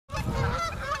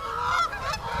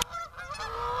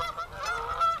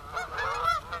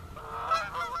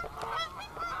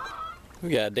We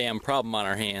got a damn problem on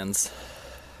our hands.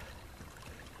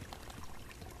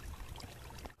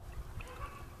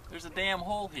 There's a damn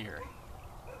hole here.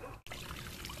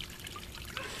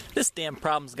 This damn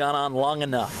problem's gone on long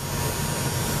enough.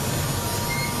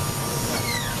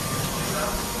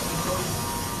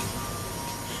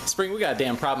 Spring, we got a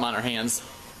damn problem on our hands.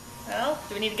 Well,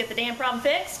 do we need to get the damn problem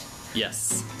fixed?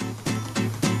 Yes.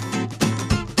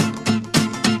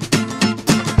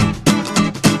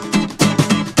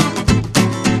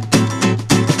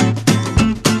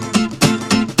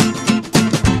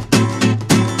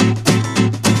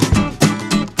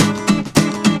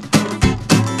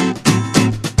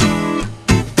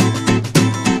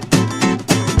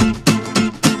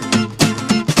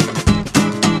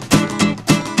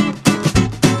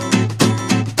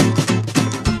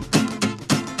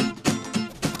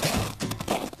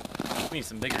 We need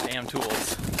some bigger damn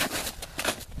tools.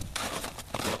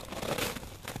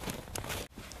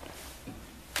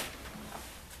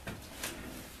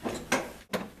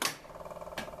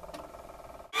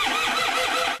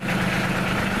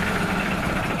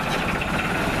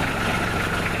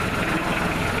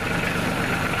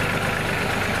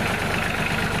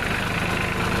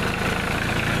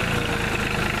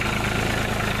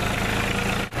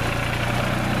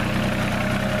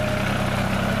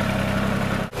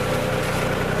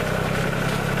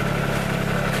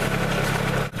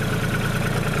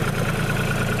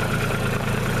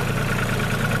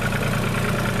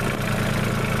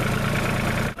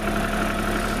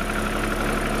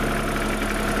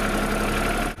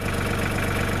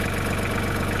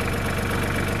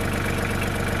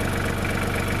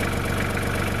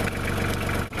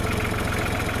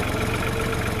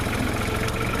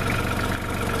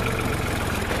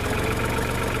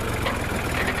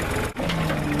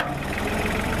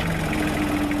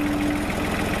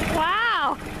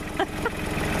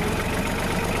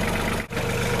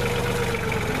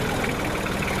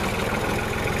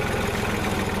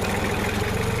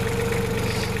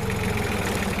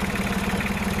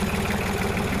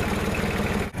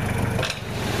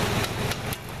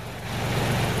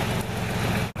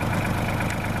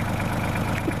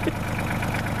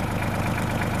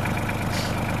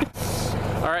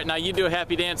 Alright, now you do a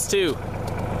happy dance too.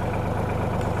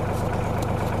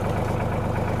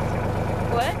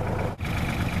 What?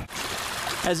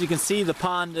 As you can see, the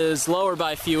pond is lower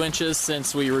by a few inches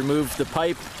since we removed the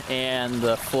pipe, and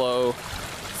the flow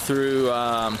through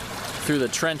the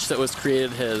trench that was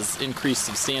created has increased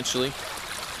substantially.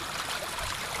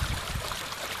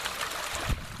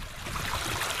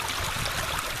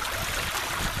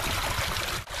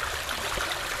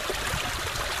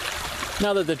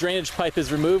 Now that the drainage pipe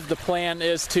is removed, the plan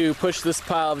is to push this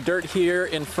pile of dirt here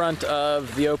in front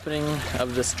of the opening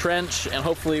of this trench, and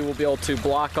hopefully we'll be able to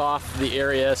block off the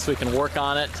area so we can work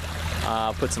on it,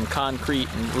 put some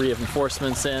concrete and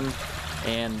reinforcements in,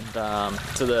 and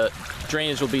so the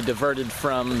drainage will be diverted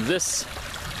from this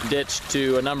ditch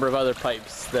to a number of other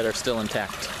pipes that are still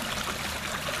intact.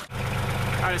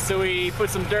 Alright, so we put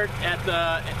some dirt at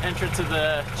the entrance of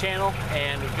the channel,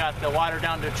 and we've got the water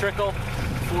down to a trickle.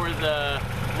 Before the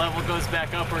level goes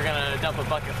back up, we're gonna dump a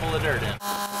bucket full of dirt in.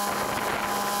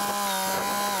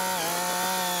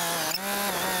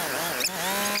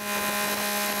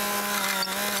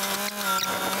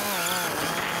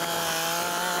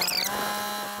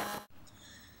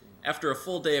 After a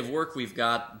full day of work, we've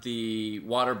got the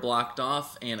water blocked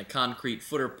off and a concrete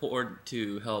footer poured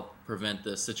to help prevent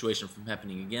the situation from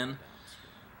happening again.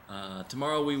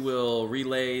 Tomorrow we will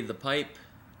relay the pipe,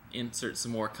 insert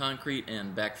some more concrete,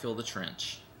 and backfill the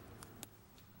trench.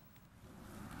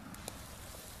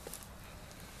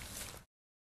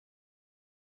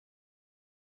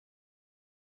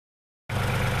 I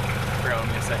forgot what I'm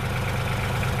gonna say.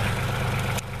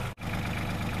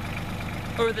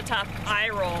 Over the top eye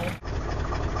roll.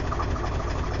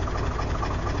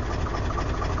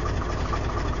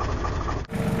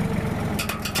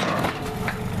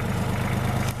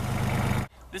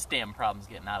 This damn problem's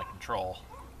getting out of control.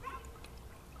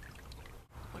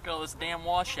 Look at all this damn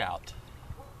washout.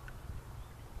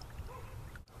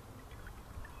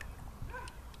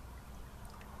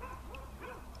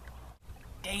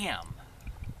 Damn.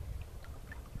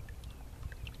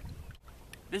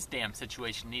 This damn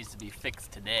situation needs to be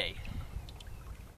fixed today.